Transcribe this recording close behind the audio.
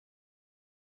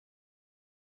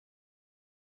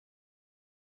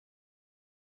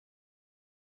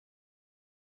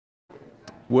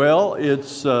Well,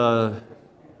 it's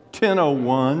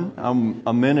 10:01. I'm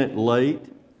a minute late.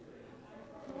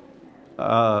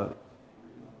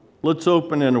 Let's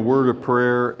open in a word of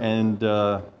prayer and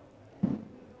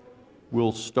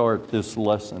we'll start this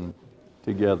lesson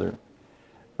together.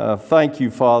 Thank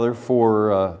you, Father,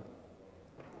 for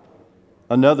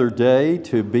another day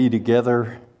to be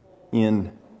together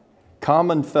in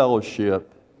common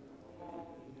fellowship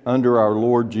under our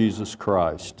Lord Jesus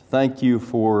Christ. Thank you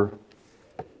for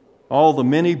all the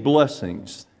many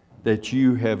blessings that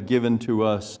you have given to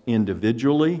us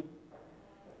individually,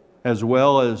 as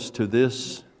well as to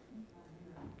this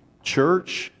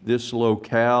church, this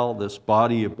locale, this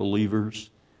body of believers.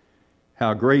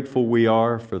 How grateful we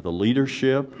are for the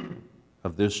leadership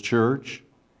of this church,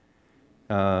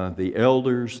 the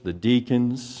elders, the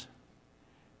deacons.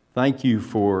 Thank you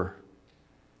for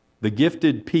the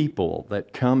gifted people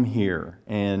that come here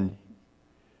and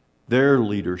their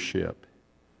leadership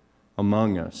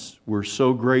among us. We're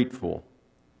so grateful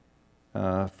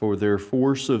for their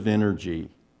force of energy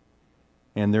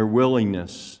and their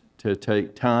willingness to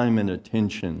take time and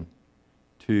attention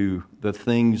to the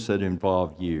things that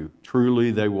involve you. Truly,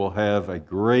 they will have a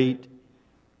great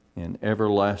and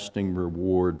everlasting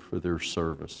reward for their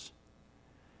service.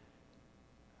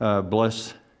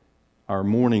 Bless our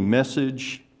morning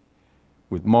message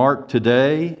with Mark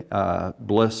today.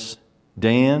 Bless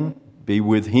Dan, be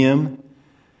with him.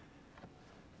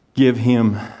 Give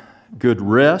him good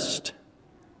rest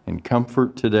and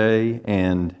comfort today,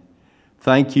 and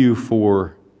thank you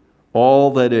for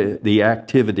all that the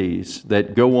activities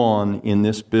that go on in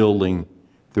this building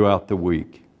throughout the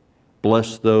week.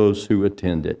 Bless those who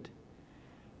attend it.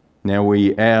 Now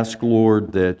we ask,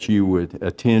 Lord, that you would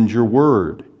attend your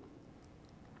word.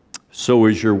 So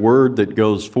is your word that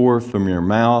goes forth from your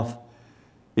mouth.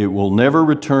 It will never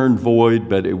return void,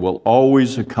 but it will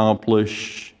always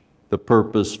accomplish the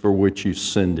purpose for which you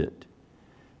send it.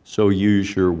 So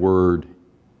use your word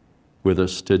with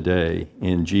us today.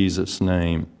 In Jesus'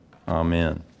 name,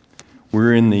 amen.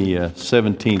 We're in the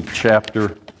 17th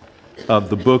chapter of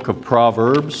the book of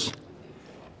Proverbs,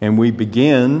 and we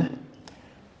begin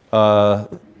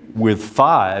with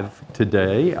 5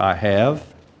 today. I have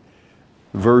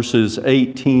verses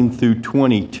 18 through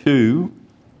 22.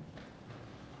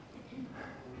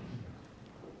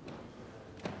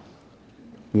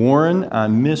 Warren, I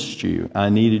missed you. I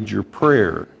needed your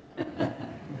prayer.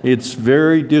 It's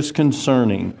very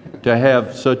disconcerting to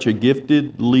have such a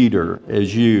gifted leader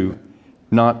as you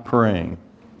not praying.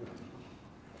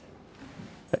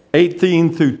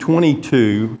 18 through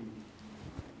 22.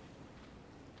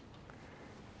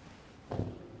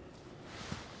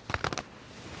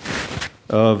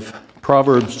 Of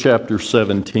Proverbs chapter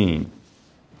 17.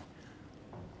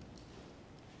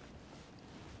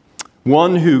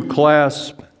 One who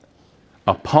clasps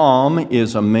a palm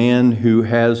is a man who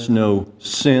has no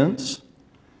sense.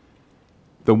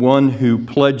 The one who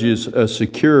pledges a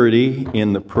security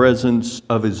in the presence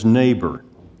of his neighbor.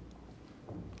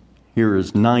 Here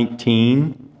is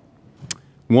 19.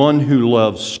 One who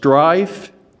loves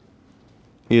strife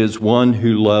is one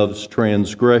who loves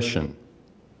transgression.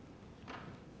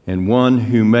 And one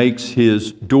who makes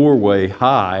his doorway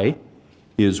high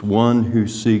is one who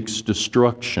seeks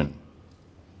destruction.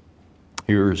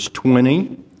 Here's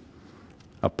 20.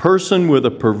 A person with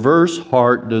a perverse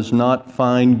heart does not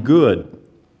find good,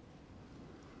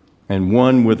 and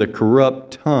one with a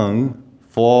corrupt tongue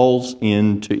falls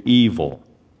into evil.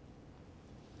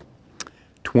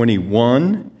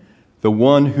 21. The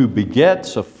one who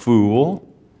begets a fool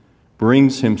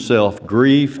brings himself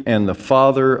grief, and the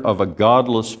father of a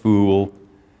godless fool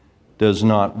does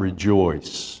not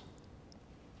rejoice.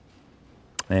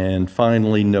 And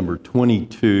finally, number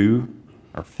 22,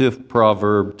 our 5th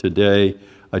proverb today,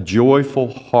 a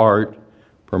joyful heart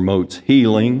promotes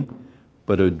healing,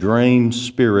 but a drained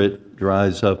spirit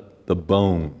dries up the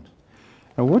bones.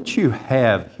 Now what you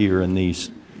have here in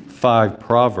these 5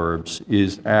 proverbs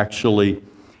is actually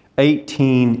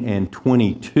 18 and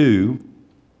 22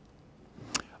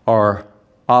 are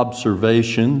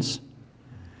observations,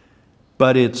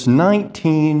 but it's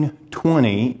 19,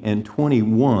 20, and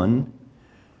 21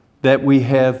 that we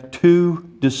have 2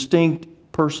 distinct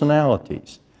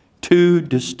personalities, 2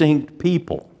 distinct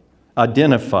people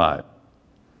identified.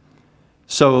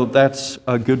 So that's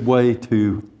a good way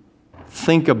to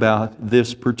think about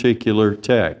this particular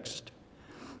text.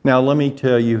 Now let me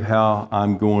tell you how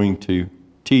I'm going to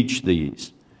teach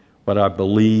these, what I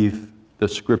believe the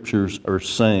scriptures are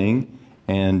saying,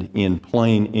 and in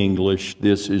plain English,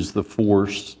 this is the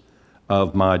force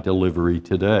of my delivery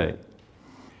today.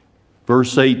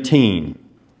 Verse 18,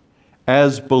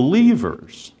 As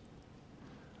believers,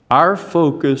 our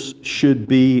focus should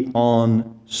be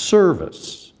on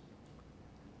service,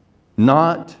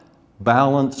 not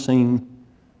balancing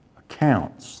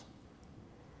accounts.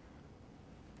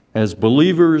 As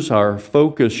believers, our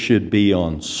focus should be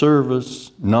on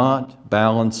service, not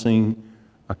balancing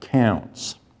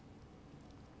accounts.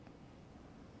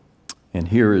 And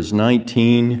here is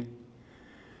 19.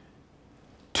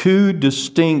 Two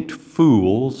distinct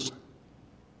fools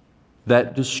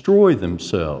that destroy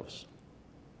themselves.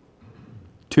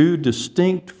 Two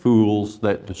distinct fools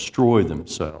that destroy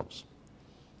themselves.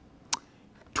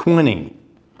 20.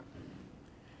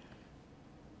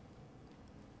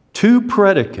 Two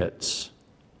predicates.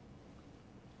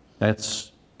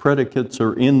 Predicates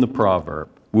are in the proverb.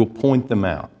 We'll point them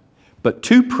out. But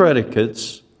two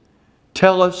predicates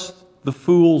tell us the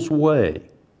fool's way.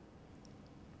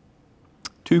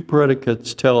 Two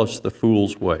predicates tell us the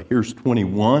fool's way. Here's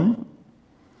 21.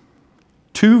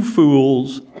 Two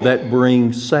fools that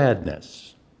bring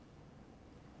sadness.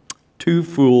 Two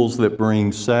fools that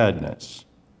bring sadness.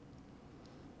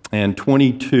 And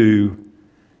 22,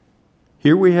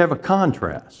 here we have a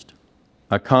contrast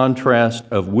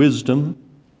of wisdom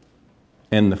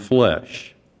and the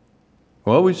flesh.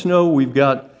 We always know we've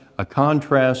got a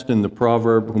contrast in the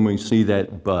proverb when we see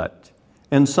that but.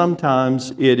 And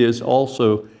sometimes it is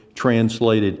also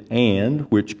translated and,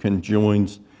 which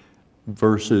conjoins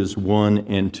verses 1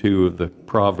 and 2 of the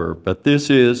proverb. But this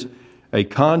is a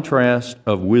contrast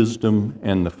of wisdom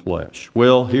and the flesh.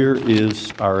 Well, here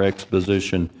is our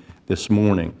exposition this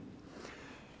morning.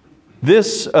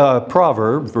 This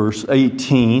proverb, verse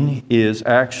 18, is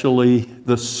actually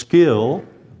the skill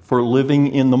for living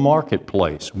in the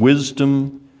marketplace.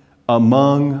 Wisdom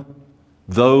among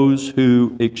those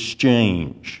who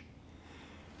exchange.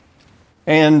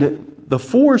 And the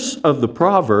force of the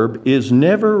proverb is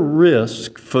never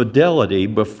risk fidelity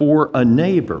before a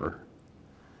neighbor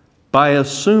by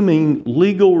assuming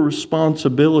legal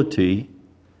responsibility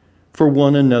for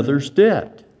one another's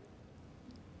debt.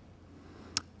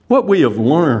 What we have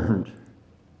learned,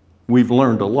 we've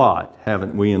learned a lot,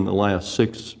 haven't we, in the last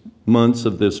 6 months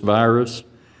of this virus,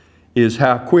 is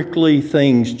how quickly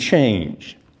things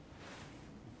change.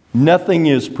 Nothing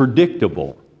is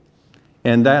predictable.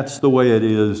 And that's the way it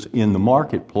is in the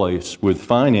marketplace with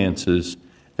finances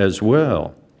as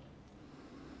well.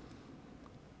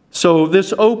 So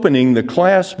this opening, the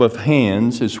clasp of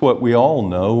hands, is what we all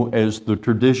know as the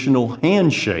traditional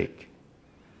handshake.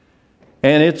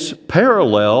 And its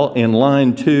parallel in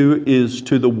line 2 is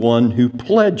to the one who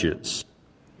pledges.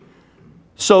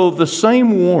 So the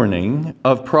same warning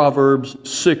of Proverbs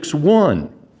 6:1,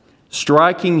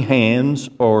 striking hands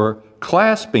or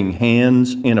clasping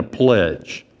hands in a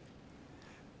pledge.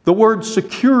 The word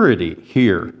security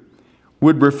here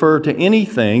would refer to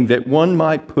anything that one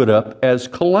might put up as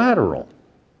collateral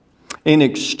in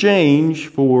exchange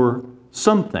for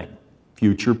something,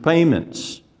 future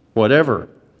payments, whatever.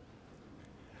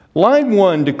 Line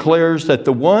 1 declares that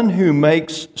the one who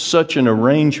makes such an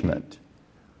arrangement,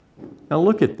 now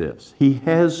look at this, he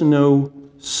has no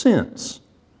sense.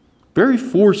 Very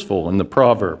forceful in the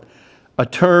proverb. A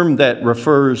term that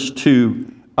refers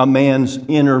to a man's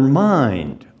inner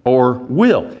mind or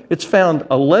will. It's found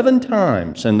 11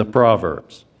 times in the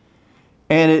Proverbs.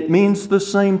 And it means the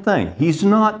same thing. He's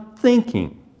not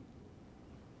thinking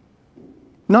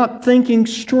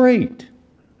straight,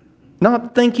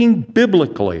 not thinking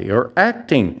biblically or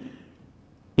acting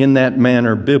in that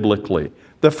manner biblically.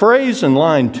 The phrase in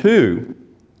line 2,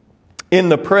 in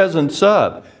the presence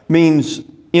of, means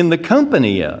in the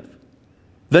company of.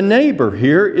 The neighbor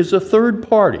here is a third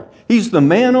party. He's the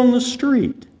man on the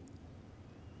street.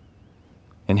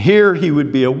 And here he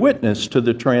would be a witness to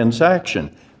the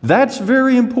transaction. That's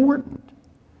very important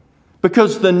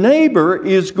because the neighbor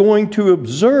is going to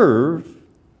observe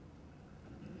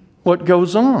what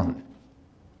goes on.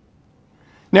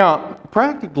 Now,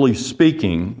 practically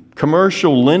speaking,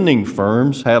 commercial lending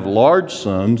firms have large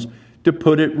sums to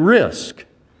put at risk.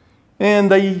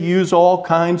 And they use all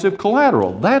kinds of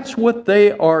collateral. That's what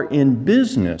they are in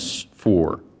business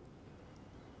for.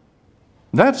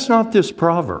 That's not this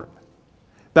proverb.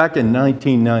 Back in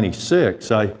 1996,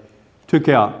 I took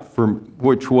out,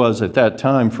 which was at that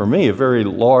time for me, a very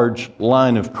large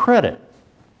line of credit.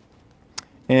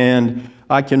 And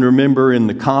I can remember in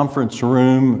the conference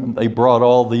room, they brought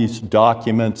all these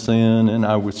documents in and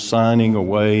I was signing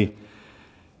away.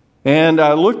 And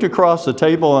I looked across the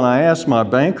table and I asked my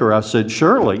banker, I said,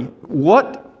 Shirley,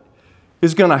 what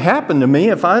is going to happen to me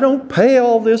if I don't pay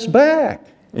all this back?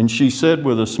 And she said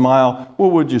with a smile, well,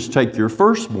 we'll just take your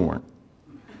firstborn.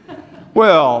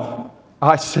 Well,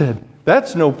 I said,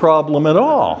 That's no problem at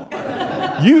all.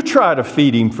 You try to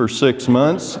feed him for 6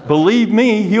 months. Believe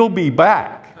me, he'll be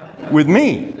back with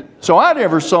me. So I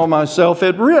never saw myself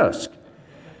at risk.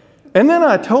 And then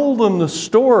I told them the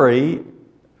story.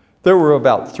 There were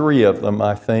about 3 of them,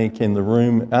 I think, in the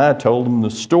room. I told them the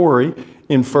story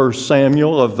in 1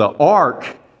 Samuel of the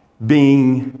ark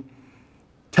being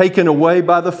taken away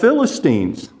by the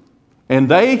Philistines. And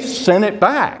they sent it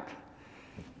back.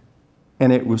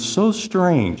 And it was so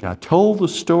strange. I told the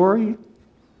story,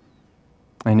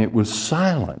 and it was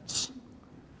silence.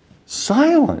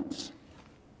 Silence.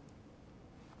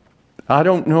 I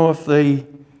don't know if they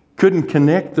couldn't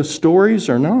connect the stories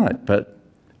or not, but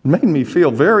it made me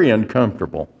feel very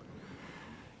uncomfortable.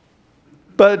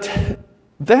 But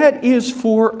that is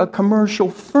for a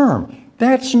commercial firm.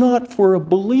 That's not for a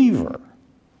believer.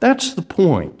 That's the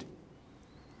point.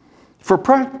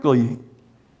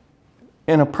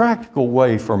 In a practical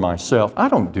way for myself, I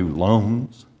don't do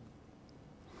loans.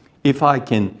 If I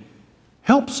can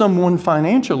help someone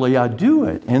financially, I do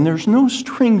it, and there's no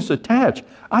strings attached.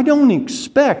 I don't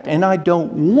expect and I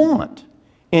don't want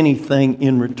anything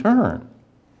in return.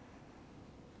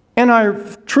 And I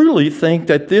truly think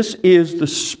that this is the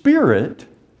spirit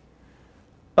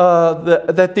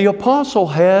that the apostle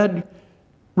had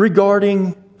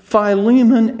regarding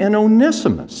Philemon and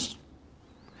Onesimus.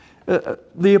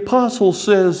 The apostle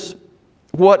says,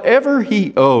 whatever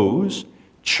he owes,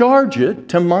 charge it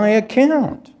to my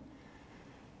account.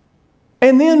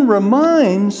 And then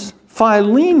reminds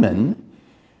Philemon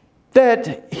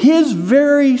that his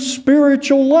very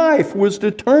spiritual life was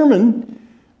determined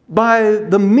by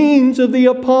the means of the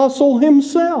apostle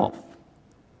himself.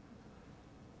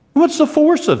 What's the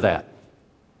force of that?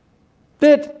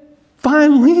 That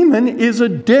Philemon is a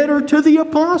debtor to the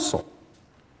apostle.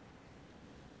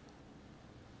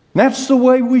 That's the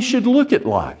way we should look at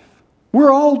life.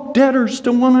 We're all debtors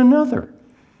to one another.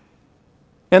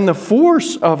 And the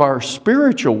force of our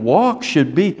spiritual walk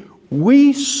should be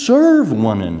we serve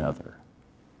one another.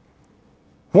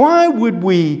 Why would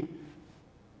we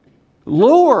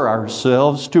lower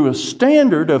ourselves to a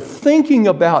standard of thinking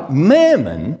about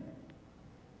mammon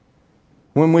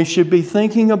when we should be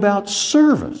thinking about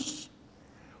service?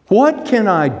 What can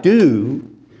I do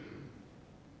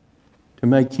to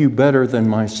make you better than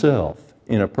myself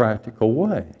in a practical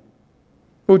way?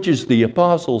 Which is the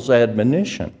apostle's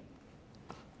admonition.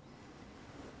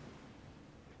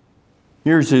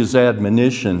 Here's his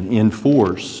admonition in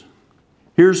force.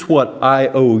 Here's what I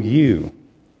owe you.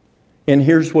 And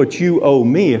here's what you owe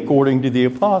me according to the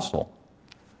apostle.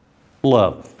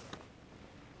 Love.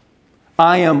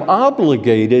 I am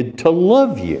obligated to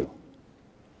love you.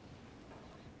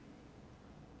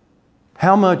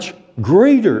 How much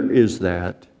greater is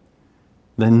that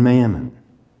than mammon?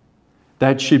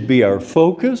 That should be our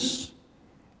focus,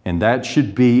 and that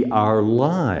should be our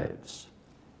lives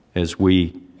as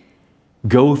we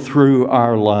go through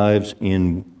our lives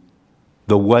in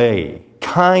the way,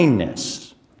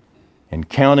 kindness, and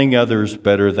counting others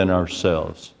better than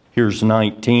ourselves. Here's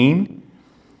 19.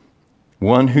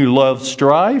 One who loves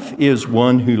strife is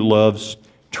one who loves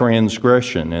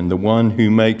transgression, and the one who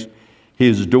makes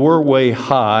his doorway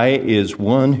high is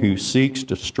one who seeks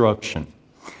destruction.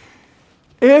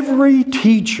 Every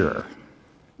teacher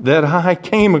that I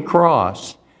came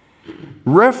across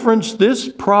referenced this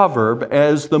proverb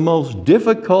as the most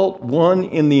difficult one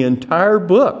in the entire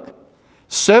book,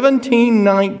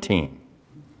 17:19.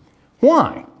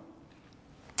 Why?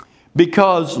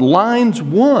 Because lines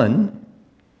 1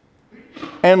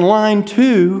 and line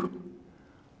 2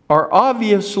 are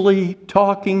obviously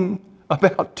talking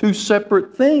about 2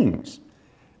 separate things.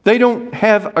 They don't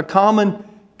have a common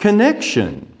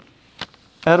connection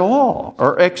at all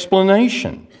or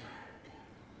explanation.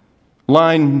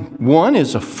 Line 1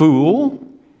 is a fool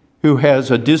who has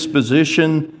a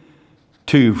disposition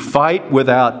to fight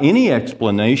without any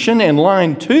explanation. And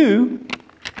line 2,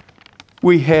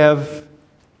 we have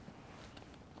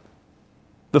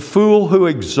the fool who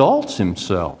exalts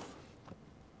himself.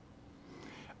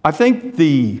 I think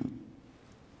the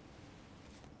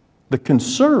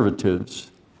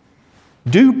conservatives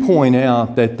do point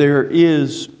out that there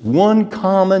is one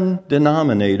common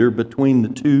denominator between the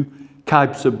 2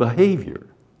 types of behavior.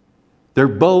 They're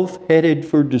both headed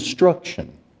for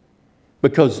destruction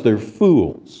because they're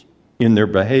fools in their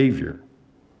behavior.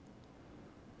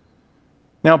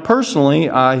 Now, personally,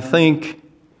 I think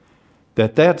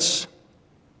that that's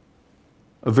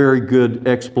a very good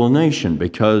explanation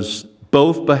because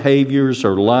both behaviors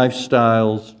or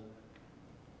lifestyles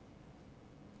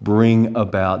bring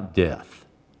about death.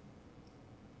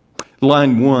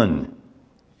 Line 1,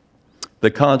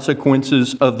 the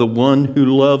consequences of the one who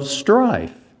loves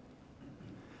strife.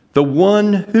 The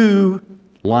one who,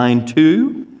 line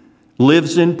 2,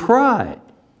 lives in pride.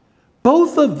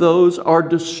 Both of those are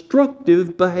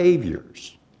destructive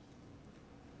behaviors.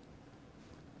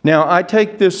 Now, I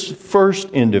take this first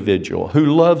individual who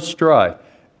loves strife,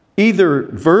 either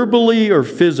verbally or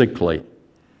physically.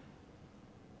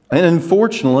 And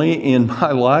unfortunately, in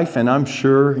my life, and I'm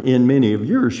sure in many of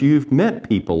yours, you've met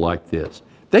people like this.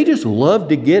 They just love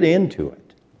to get into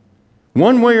it,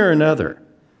 one way or another,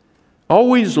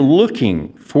 always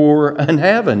looking for an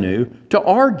avenue to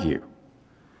argue.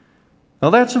 Now,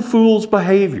 that's a fool's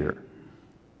behavior.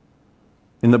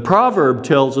 And the proverb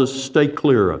tells us, stay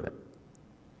clear of it.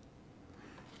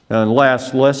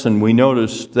 Last lesson, we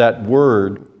noticed that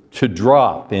word to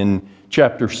drop in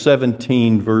chapter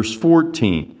 17, verse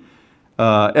 14.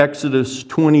 Exodus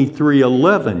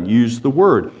 23:11 used the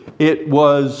word. It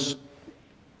was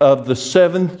of the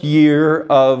 7th year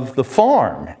of the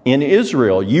farm in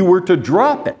Israel. You were to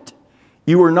drop it.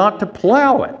 You were not to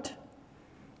plow it.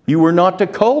 You were not to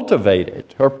cultivate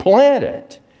it or plant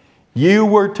it. You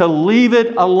were to leave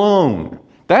it alone.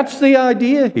 That's the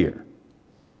idea here.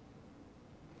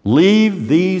 Leave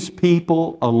these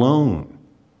people alone.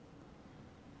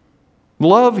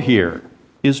 Love here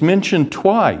is mentioned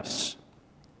twice.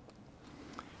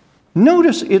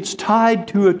 Notice it's tied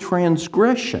to a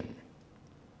transgression.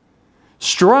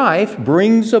 Strife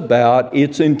brings about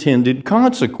its intended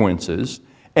consequences,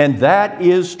 and that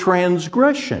is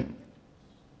transgression.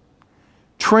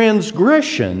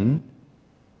 Transgression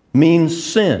means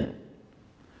sin.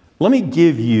 Let me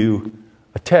give you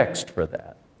a text for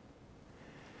that.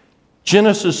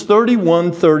 Genesis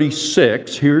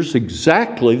 31:36, here's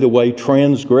exactly the way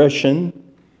transgression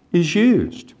is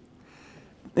used.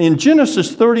 In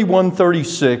Genesis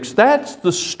 31:36, that's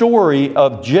the story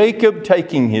of Jacob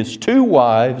taking his 2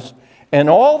 wives and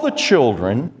all the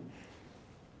children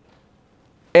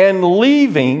and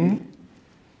leaving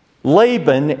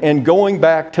Laban and going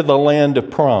back to the land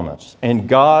of promise, and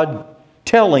God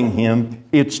telling him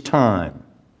it's time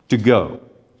to go.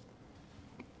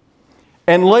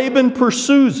 And Laban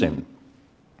pursues him.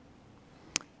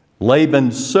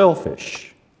 Laban's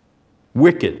selfish,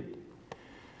 wicked.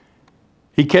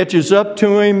 He catches up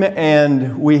to him,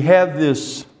 and we have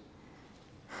this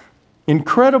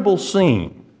incredible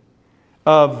scene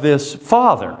of this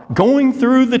father going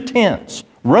through the tents,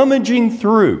 rummaging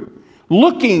through,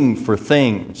 looking for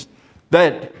things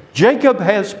that Jacob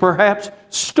has perhaps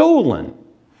stolen.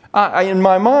 In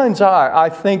my mind's eye, I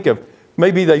think of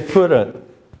maybe they put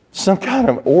some kind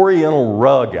of oriental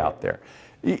rug out there.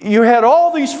 You had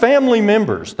all these family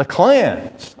members, the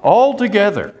clans, all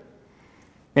together.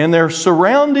 And they're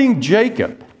surrounding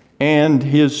Jacob and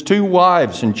his 2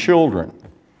 wives and children.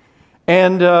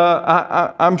 And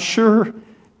I'm sure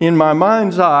in my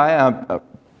mind's eye, I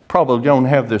probably don't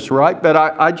have this right, but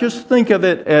I just think of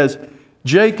it as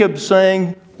Jacob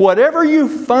saying, whatever you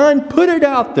find, put it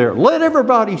out there. Let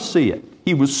everybody see it.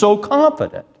 He was so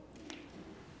confident.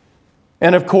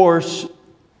 And of course,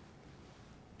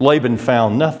 Laban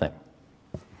found nothing.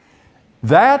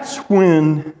 That's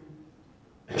when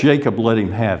Jacob let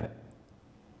him have it.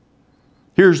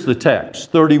 Here's the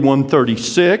text,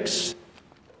 31:36.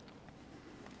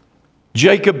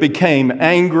 Jacob became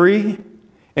angry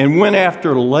and went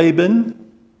after Laban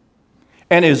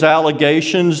and his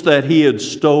allegations that he had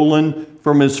stolen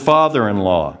from his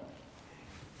father-in-law.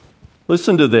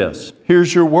 Listen to this.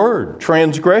 Here's your word,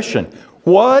 transgression.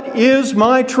 What is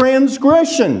my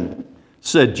transgression?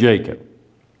 Said Jacob.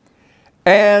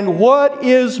 And what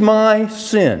is my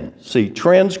sin? See,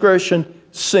 transgression,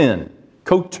 sin,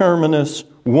 coterminous,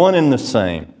 one and the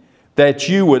same, that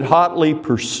you would hotly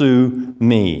pursue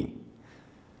me.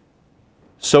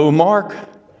 So mark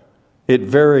it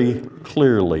very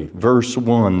clearly. Verse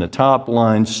 1, the top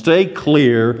line, stay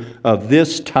clear of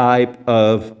this type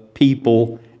of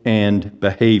people and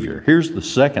behavior. Here's the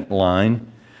second line,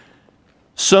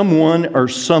 someone or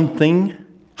something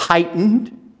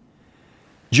heightened.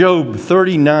 Job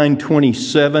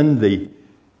 39:27,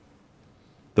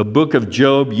 the book of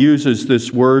Job uses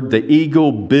this word, the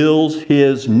eagle builds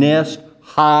his nest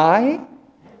high.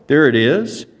 There it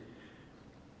is.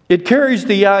 It carries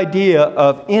the idea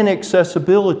of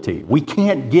inaccessibility. We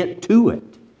can't get to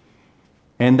it.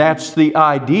 And that's the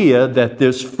idea that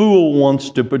this fool wants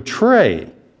to portray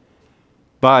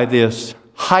by this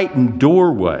heightened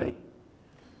doorway.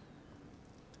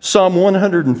 Psalm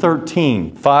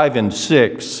 113, 5 and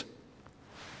 6.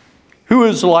 Who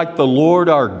is like the Lord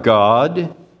our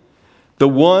God, the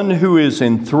one who is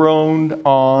enthroned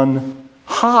on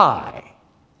high?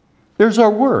 There's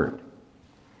our word.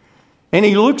 And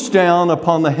he looks down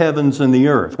upon the heavens and the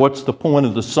earth. What's the point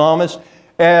of the psalmist?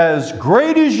 As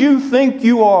great as you think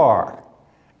you are,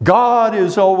 God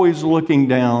is always looking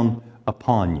down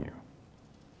upon you.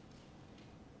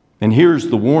 And here's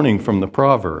the warning from the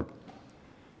proverb.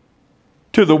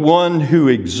 To the one who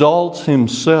exalts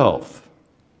himself,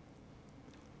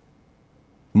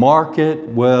 mark it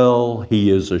well, he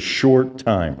is a short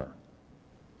timer,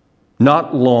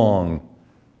 not long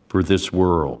for this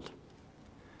world.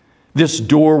 This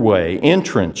doorway,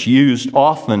 entrance used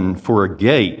often for a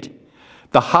gate,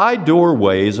 the high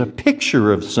doorway is a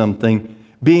picture of something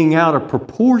being out of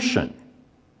proportion.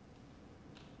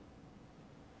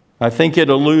 I think it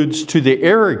alludes to the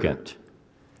arrogant,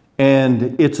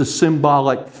 and it's a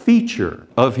symbolic feature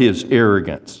of his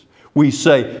arrogance. We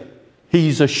say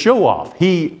he's a show-off.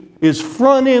 He is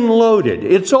front-end loaded.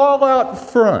 It's all out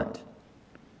front.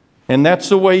 And that's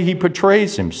the way he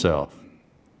portrays himself.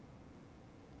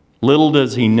 Little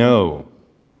does he know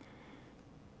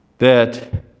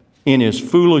that in his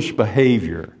foolish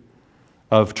behavior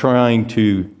of trying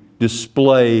to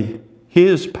display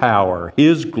his power,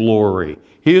 his glory,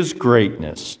 his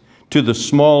greatness to the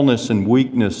smallness and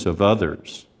weakness of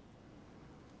others,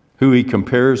 who he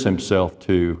compares himself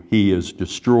to, he is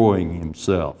destroying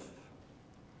himself.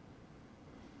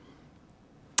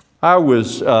 I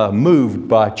was moved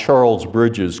by Charles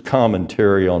Bridges'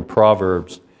 commentary on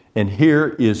Proverbs, and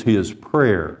here is his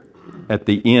prayer at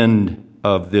the end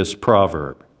of this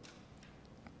proverb.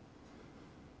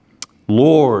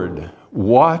 Lord,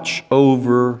 watch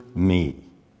over me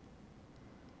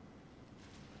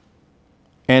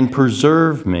and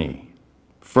preserve me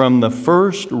from the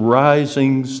first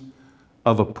risings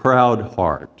of a proud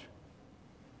heart.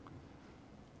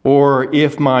 Or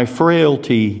if my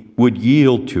frailty would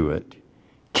yield to it,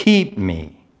 keep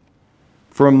me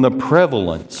from the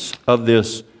prevalence of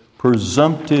this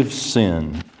presumptive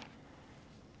sin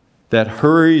that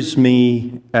hurries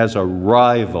me as a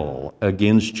rival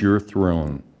against your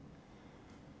throne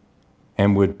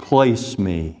and would place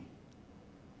me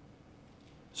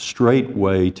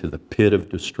straightway to the pit of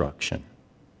destruction.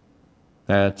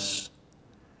 That's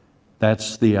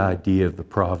the idea of the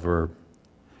proverb.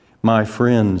 My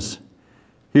friends,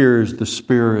 here is the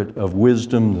spirit of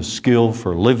wisdom, the skill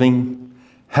for living.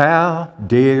 How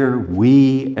dare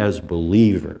we as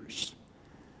believers,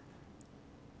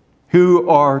 who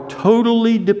are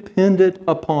totally dependent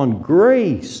upon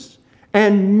grace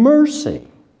and mercy,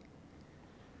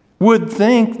 would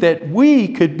think that we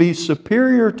could be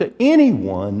superior to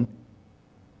anyone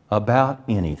about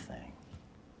anything.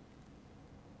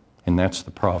 And that's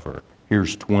the proverb.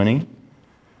 Here's 20.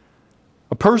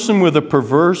 A person with a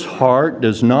perverse heart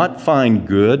does not find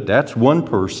good. That's one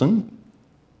person.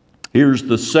 Here's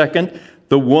the second.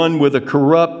 The one with a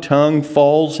corrupt tongue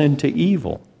falls into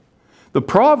evil. The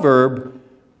proverb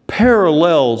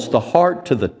parallels the heart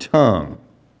to the tongue.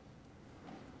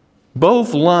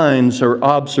 Both lines are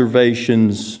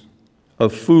observations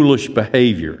of foolish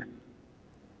behavior.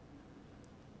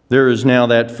 There is now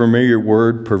that familiar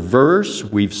word, perverse.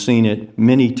 We've seen it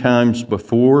many times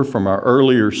before from our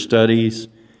earlier studies.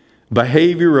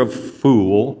 Behavior of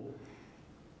fool.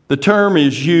 The term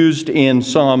is used in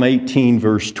Psalm 18,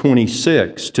 verse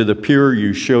 26. To the pure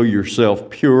you show yourself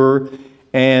pure,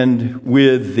 and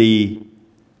with the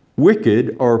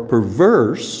wicked or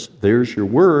perverse, there's your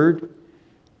word,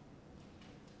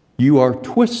 you are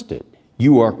twisted,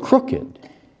 you are crooked.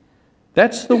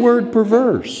 That's the word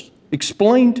perverse.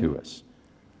 Explained to us.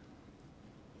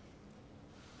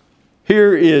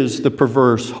 Here is the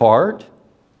perverse heart,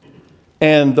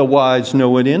 and the wise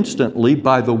know it instantly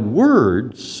by the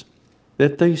words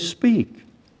that they speak.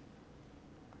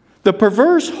 The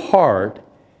perverse heart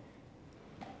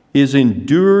is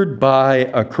endured by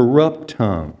a corrupt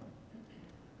tongue.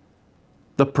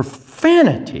 The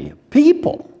profanity of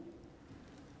people.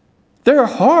 Their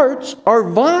hearts are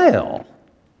vile.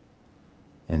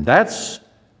 And that's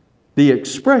the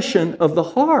expression of the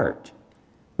heart,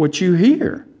 what you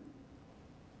hear.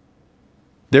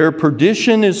 Their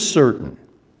perdition is certain.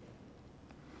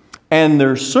 And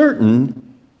they're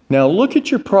certain. Now look at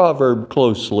your proverb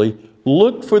closely.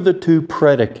 Look for the two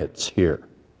predicates here.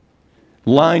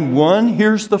 Line 1,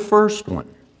 here's the first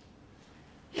one.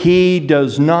 He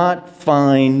does not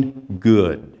find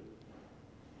good.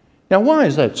 Now why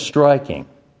is that striking?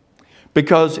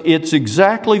 Because it's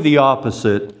exactly the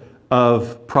opposite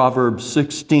of Proverbs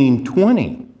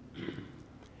 16:20,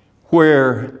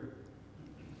 where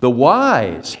the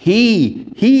wise,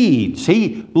 he heeds,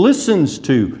 he listens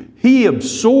to, he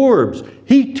absorbs,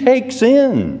 he takes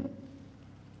in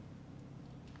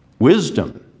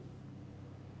wisdom.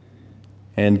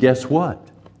 And guess what?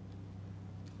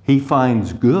 he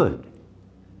finds good.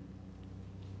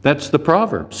 That's the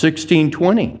Proverbs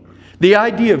 16:20. The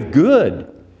idea of good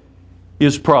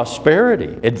is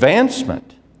prosperity,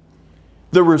 advancement.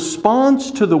 The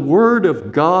response to the Word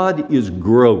of God is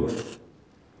growth.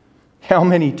 How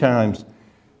many times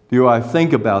do I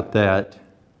think about that?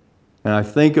 And I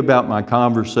think about my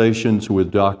conversations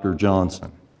with Dr.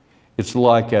 Johnson. It's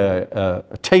like a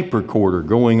tape recorder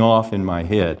going off in my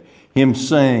head. Him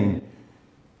saying,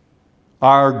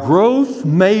 our growth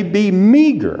may be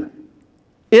meager.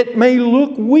 It may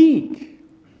look weak.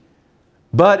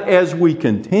 But as we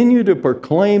continue to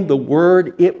proclaim the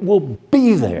Word, it will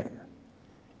be there.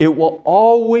 It will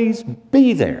always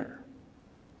be there.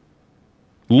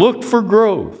 Look for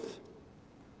growth.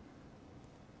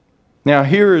 Now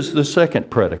here is the second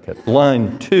predicate,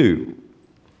 line 2.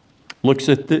 Look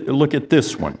at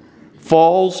this one.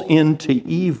 Falls into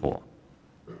evil.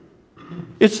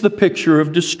 It's the picture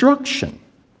of destruction.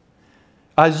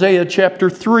 Isaiah chapter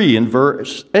 3 and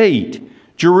verse 8.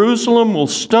 Jerusalem will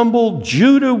stumble,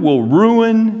 Judah will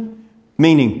ruin,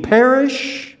 meaning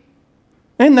perish.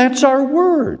 And that's our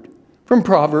word from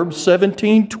Proverbs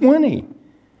 17:20.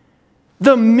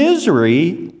 The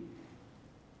misery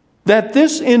that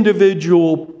this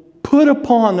individual put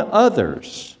upon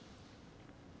others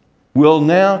will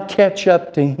now catch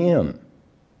up to him.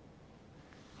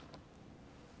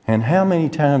 And how many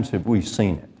times have we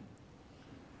seen it?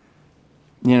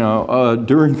 You know,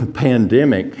 during the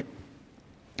pandemic,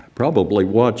 I probably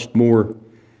watched more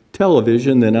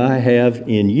television than I have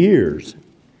in years.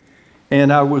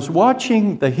 And I was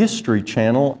watching the History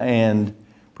Channel, and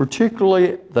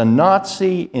particularly the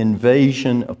Nazi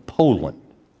invasion of Poland.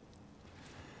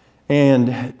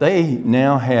 And they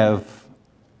now have,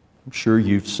 I'm sure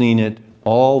you've seen it,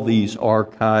 all these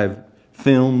archive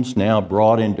films now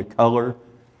brought into color.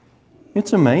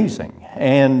 It's amazing.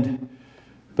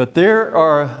 But there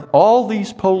are all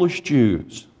these Polish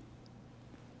Jews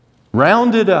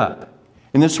rounded up.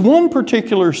 In this one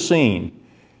particular scene,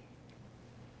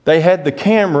 they had the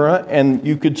camera and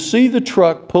you could see the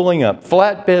truck pulling up,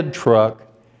 flatbed truck,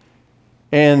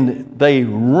 and they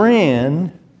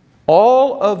ran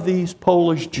all of these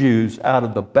Polish Jews out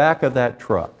of the back of that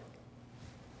truck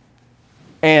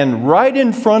and right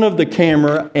in front of the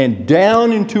camera and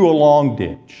down into a long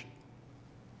ditch.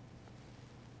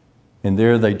 And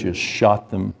there they just shot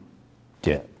them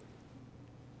dead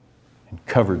and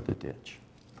covered the ditch.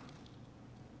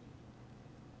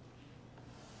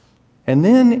 And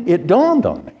then it dawned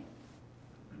on me.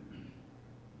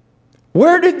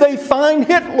 Where did they find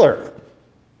Hitler?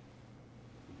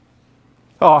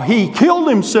 Oh, he killed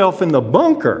himself in the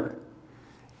bunker.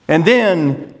 And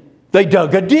then they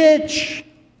dug a ditch.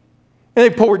 And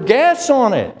they poured gas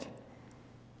on it.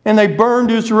 And they burned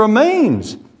his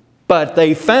remains. But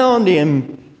they found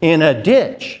him in a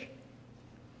ditch.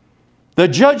 The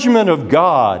judgment of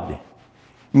God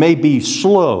may be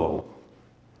slow,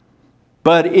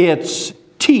 but its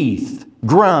teeth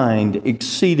grind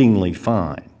exceedingly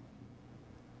fine.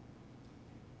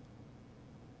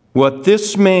 What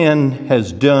this man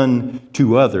has done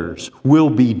to others will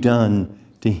be done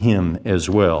to him as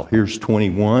well. Here's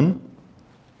 21.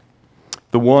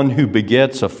 The one who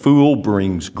begets a fool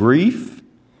brings grief,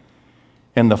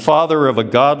 and the father of a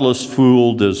godless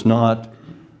fool does not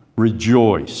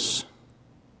rejoice.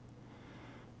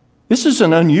 This is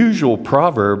an unusual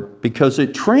proverb because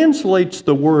it translates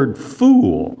the word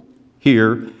fool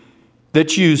here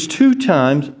that's used 2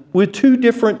 times with 2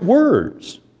 different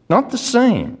words, not the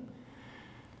same.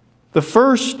 The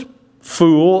first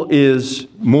fool is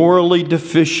morally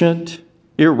deficient,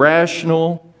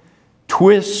 irrational,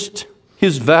 twist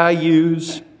his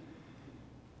values.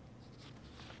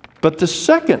 But the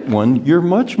second one you're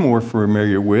much more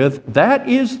familiar with, that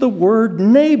is the word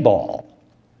Nabal.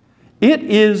 It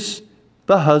is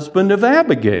the husband of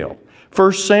Abigail.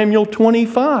 1 Samuel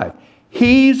 25.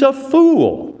 He's a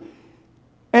fool.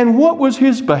 And what was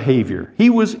his behavior? He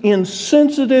was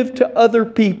insensitive to other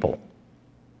people.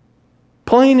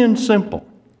 Plain and simple.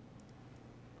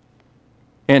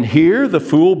 And here the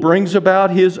fool brings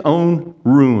about his own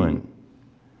ruin.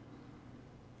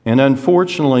 And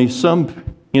unfortunately,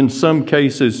 in some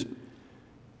cases,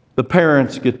 the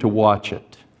parents get to watch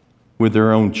it with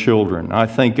their own children. I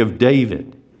think of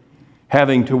David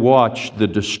having to watch the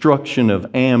destruction of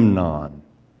Amnon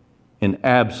and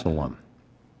Absalom.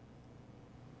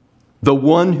 The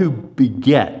one who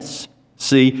begets,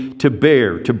 see, to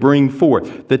bear, to bring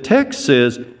forth. The text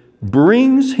says,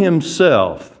 brings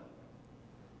himself,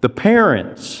 the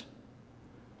parents,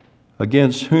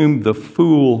 against whom the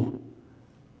fool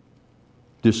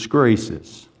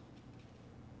disgraces.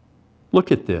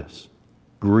 Look at this.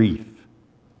 grief.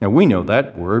 Now we know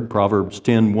that word, Proverbs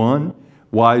 10:1.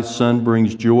 Wise son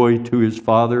brings joy to his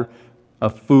father. A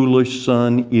foolish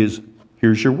son is,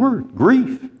 here's your word,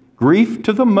 grief. Grief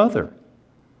to the mother.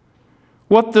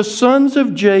 What the sons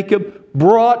of Jacob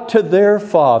brought to their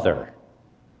father.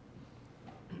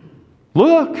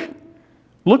 Look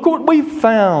what we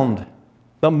found.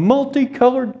 The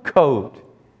multicolored coat.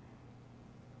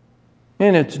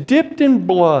 And it's dipped in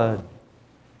blood.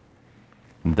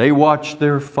 And they watched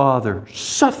their father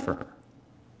suffer.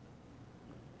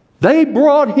 They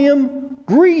brought him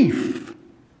grief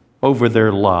over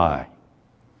their lie.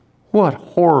 What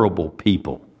horrible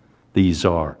people these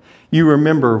are. You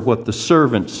remember what the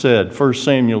servant said, 1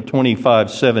 Samuel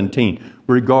 25:17,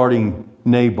 regarding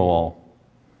Nabal.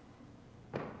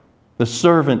 The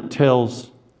servant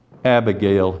tells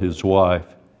Abigail, his wife,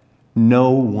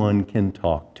 no one can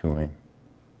talk to him.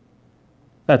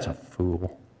 That's a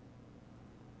fool.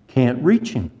 Can't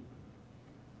reach him.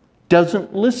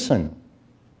 Doesn't listen.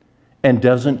 And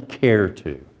doesn't care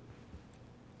to.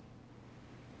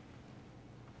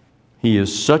 He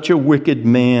is such a wicked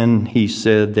man, he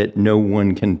said, that no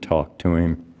one can talk to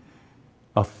him.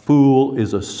 A fool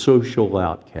is a social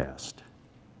outcast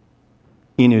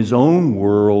in his own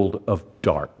world of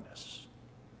darkness.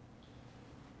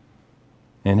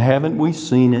 And haven't we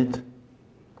seen it?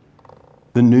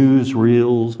 The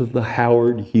newsreels of the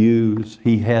Howard Hughes.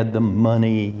 He had the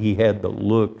money, he had the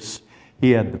looks,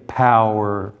 he had the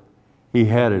power, he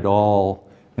had it all.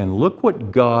 And look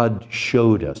what God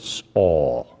showed us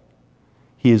all.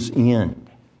 His end,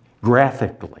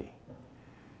 graphically,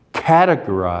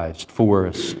 categorized for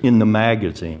us in the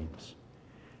magazines.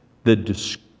 The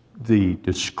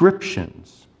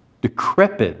descriptions,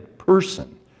 decrepit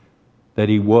person that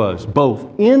he was,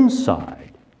 both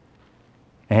inside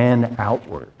and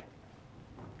outward.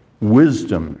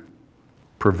 Wisdom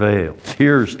prevails.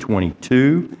 Here's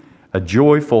 22. A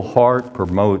joyful heart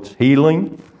promotes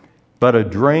healing, but a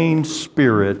drained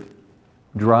spirit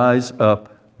dries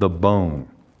up the bone.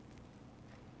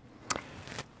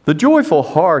 The joyful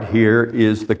heart here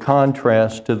is the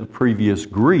contrast to the previous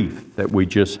grief that we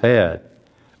just had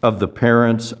of the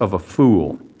parents of a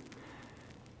fool.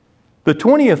 The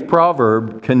 20th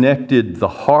proverb connected the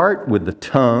heart with the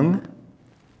tongue,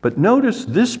 but notice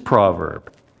this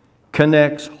proverb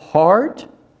connects heart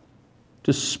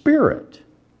to spirit.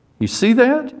 You see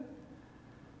that?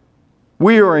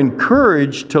 We are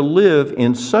encouraged to live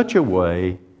in such a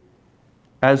way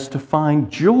as to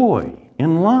find joy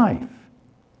in life.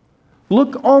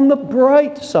 Look on the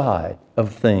bright side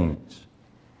of things.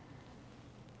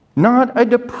 Not a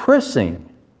depressing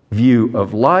view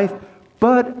of life,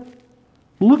 but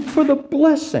look for the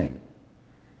blessing.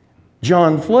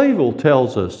 John Flavel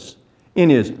tells us in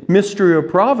his Mystery of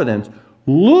Providence,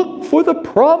 look for the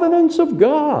providence of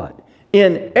God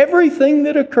in everything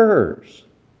that occurs.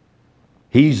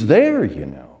 He's there, you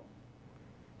know,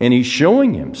 and He's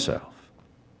showing Himself.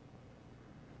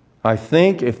 I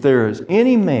think if there is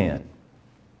any man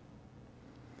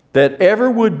that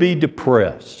ever would be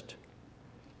depressed,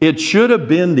 it should have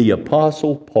been the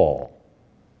Apostle Paul.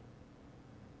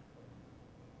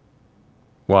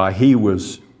 Why, he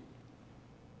was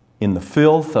in the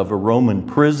filth of a Roman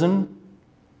prison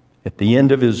at the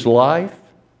end of his life.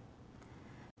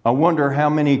 I wonder how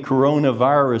many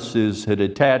coronaviruses had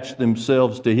attached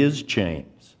themselves to his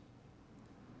chains.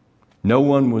 No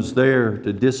one was there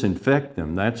to disinfect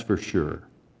them, that's for sure.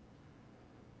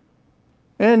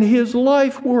 And his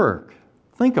life work,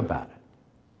 think about it.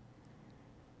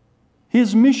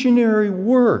 His missionary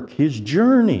work, his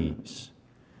journeys,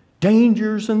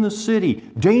 dangers in the city,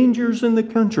 dangers in the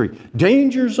country,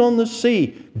 dangers on the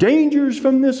sea, dangers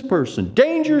from this person,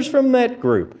 dangers from that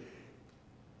group.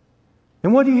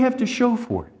 And what do you have to show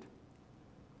for it?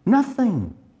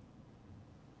 Nothing.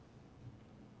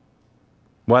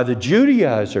 Why, the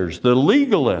Judaizers, the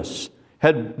legalists,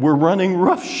 were running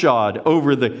roughshod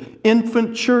over the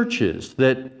infant churches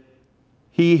that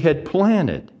he had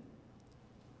planted.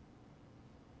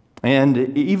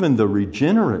 And even the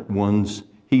regenerate ones,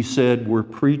 he said, were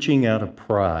preaching out of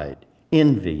pride,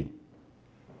 envy.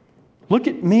 Look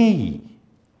at me.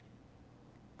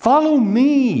 Follow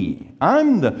me.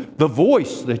 I'm the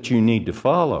voice that you need to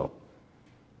follow.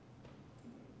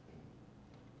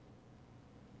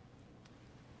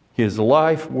 His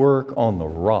life work on the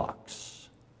rocks,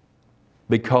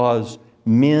 because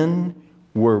men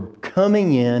were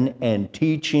coming in and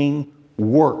teaching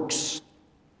works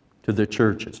to the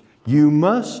churches. You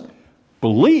must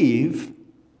believe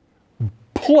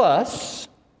plus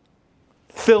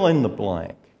fill in the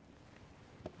blank.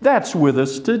 That's with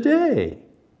us today.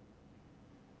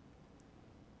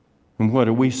 And And what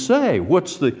do we say?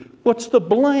 What's the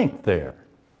blank there?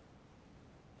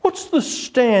 What's the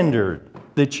standard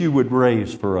that you would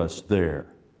raise for us there?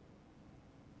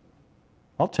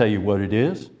 I'll tell you what it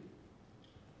is.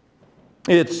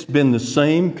 It's been the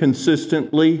same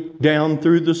consistently down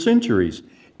through the centuries.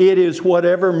 It is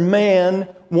whatever man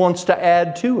wants to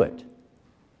add to it.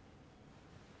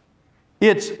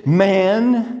 It's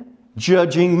man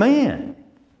judging man.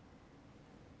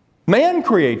 Man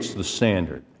creates the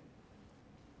standard.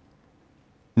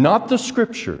 Not the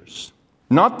Scriptures,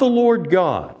 not the Lord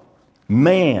God.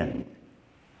 Man.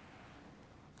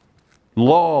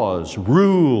 Laws,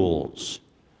 rules,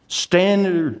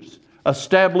 standards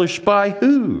established by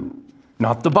who?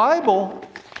 Not the Bible.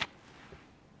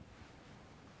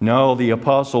 No, the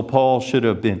Apostle Paul should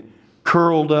have been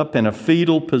curled up in a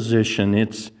fetal position.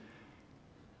 It's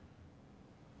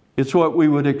what we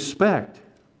would expect.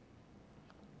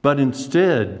 But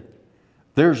instead,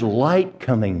 there's light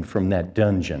coming from that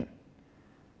dungeon.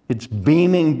 It's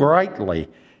beaming brightly.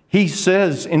 He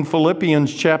says in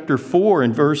Philippians chapter 4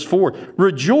 and verse 4,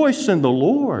 "Rejoice in the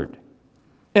Lord."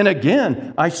 And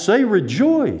again, I say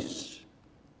rejoice.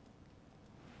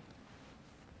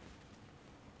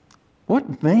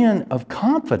 What man of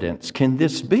confidence can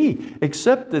this be,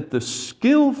 except that the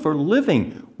skill for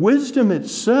living, wisdom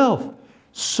itself,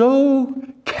 so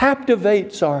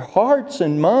captivates our hearts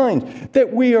and minds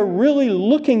that we are really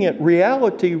looking at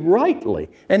reality rightly.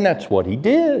 And that's what he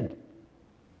did.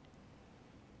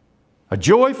 A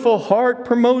joyful heart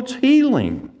promotes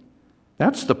healing.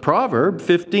 That's the proverb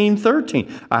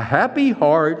 15:13. A happy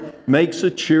heart makes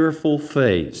a cheerful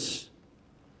face.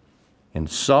 And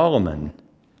Solomon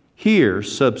here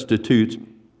substitutes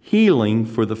healing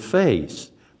for the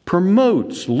face.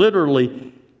 Promotes,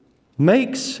 literally,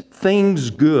 makes things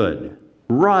good,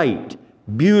 right,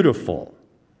 beautiful.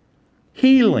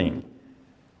 Healing.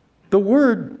 The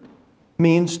word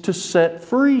means to set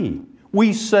free.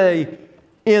 We say,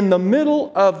 in the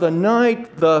middle of the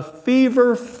night, the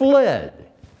fever fled.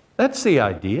 That's the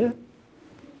idea.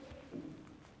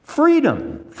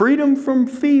 Freedom. Freedom from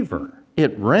fever.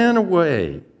 It ran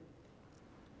away.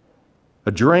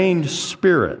 A drained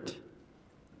spirit.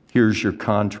 Here's your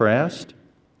contrast.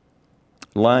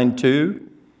 Line 2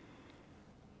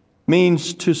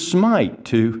 means to smite,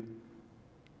 to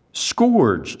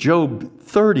scourge. Job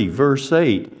 30, verse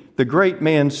 8. The great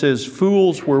man says,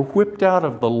 fools were whipped out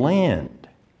of the land.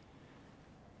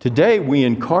 Today we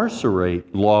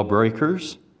incarcerate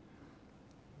lawbreakers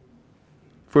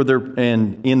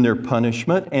in their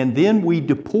punishment, and then we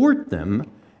deport them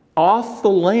off the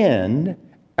land,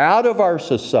 out of our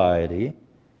society,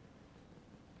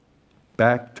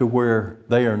 back to where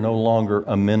they are no longer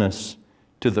a menace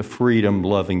to the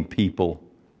freedom-loving people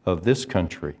of this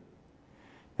country.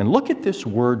 And look at this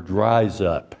word, dries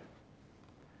up.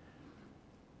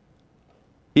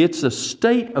 It's a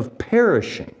state of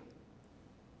perishing.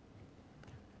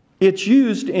 It's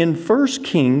used in 1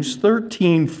 Kings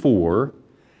 13:4.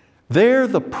 There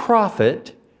the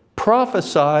prophet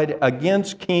prophesied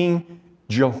against King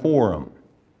Jehoram.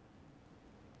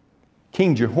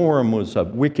 King Jehoram was a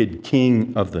wicked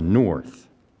king of the north.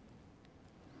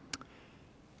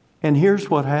 And here's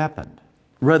what happened.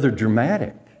 Rather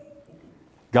dramatic.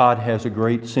 God has a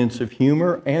great sense of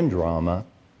humor and drama.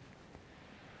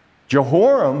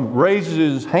 Jehoram raises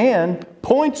his hand,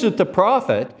 points at the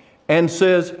prophet, and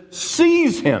says,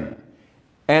 seize him.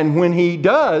 And when he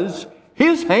does,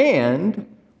 his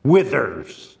hand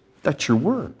withers. That's your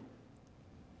word.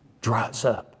 Dries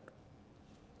up.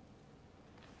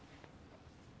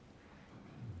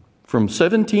 From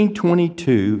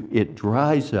 1722, it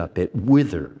dries up, it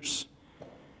withers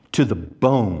to the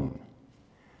bone.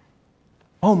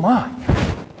 Oh my!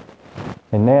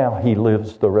 And now he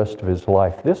lives the rest of his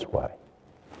life this way,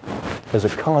 as a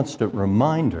constant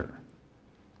reminder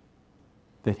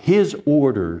that his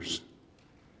orders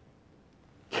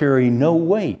carry no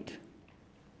weight.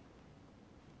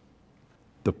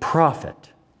 The prophet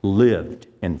lived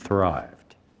and thrived.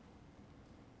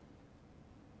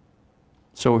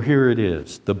 So here it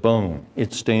is, the bone.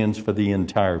 It stands for the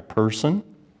entire person.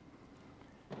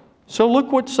 So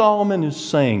look what Solomon is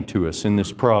saying to us in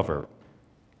this proverb.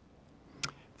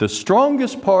 The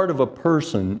strongest part of a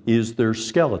person is their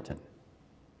skeleton.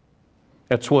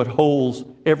 That's what holds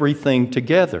everything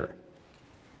together.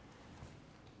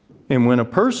 And when a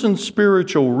person's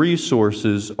spiritual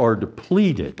resources are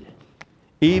depleted,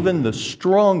 even the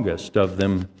strongest of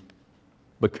them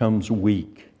becomes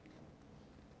weak.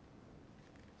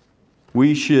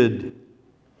 We should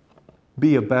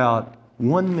be about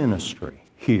one ministry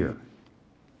here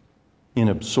in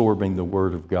absorbing the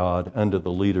Word of God under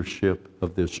the leadership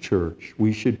of this church.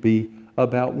 We should be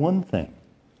about one thing,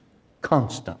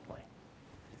 constantly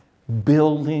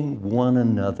building one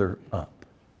another up,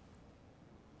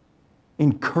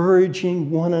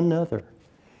 encouraging one another,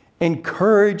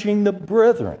 encouraging the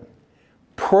brethren,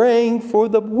 praying for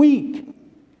the weak,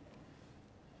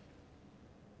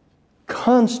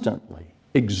 constantly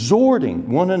exhorting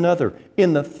one another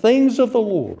in the things of the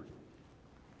Lord.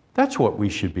 That's what we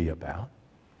should be about.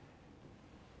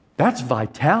 That's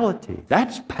vitality.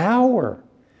 That's power.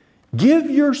 Give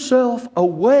yourself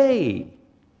away,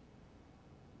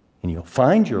 and you'll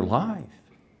find your life.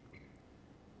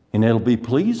 And it'll be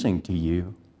pleasing to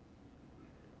you.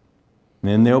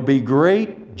 And there'll be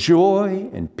great joy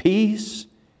and peace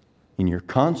in your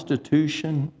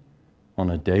constitution on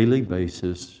a daily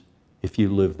basis if you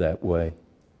live that way.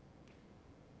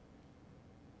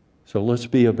 So let's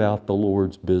be about the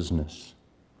Lord's business,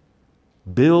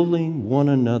 building one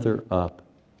another up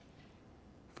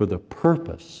for the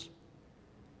purpose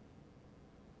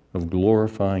of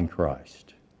glorifying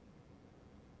Christ,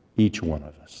 each one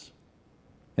of us.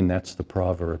 And that's the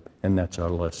proverb, and that's our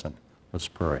lesson. Let's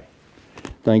pray.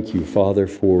 Thank you, Father,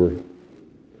 for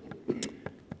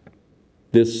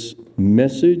this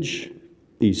message,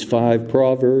 these 5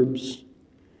 proverbs,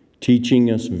 teaching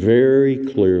us very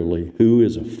clearly who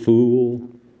is a fool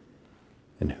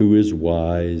and who is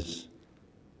wise,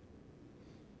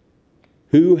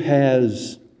 who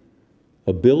has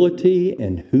ability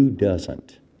and who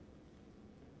doesn't.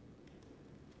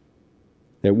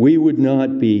 That we would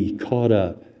not be caught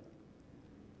up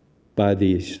by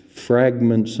these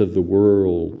fragments of the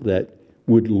world that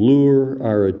would lure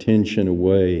our attention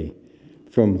away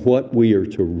from what we are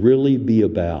to really be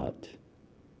about,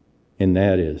 and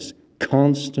that is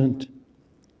constant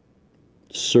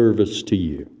service to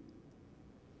you,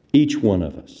 each one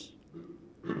of us.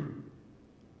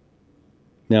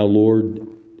 Now, Lord,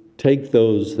 take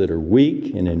those that are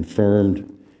weak and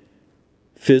infirmed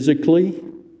physically,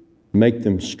 make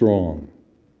them strong.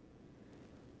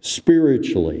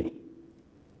 Spiritually,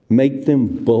 make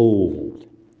them bold.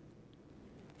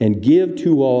 And give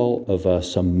to all of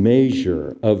us a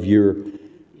measure of your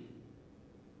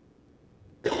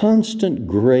constant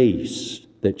grace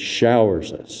that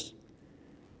showers us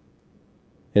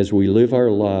as we live our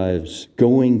lives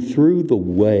going through the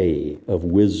way of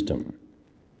wisdom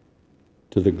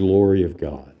to the glory of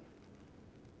God.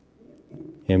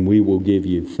 And we will give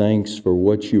you thanks for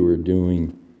what you are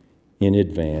doing in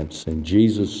advance. In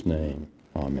Jesus' name,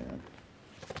 amen.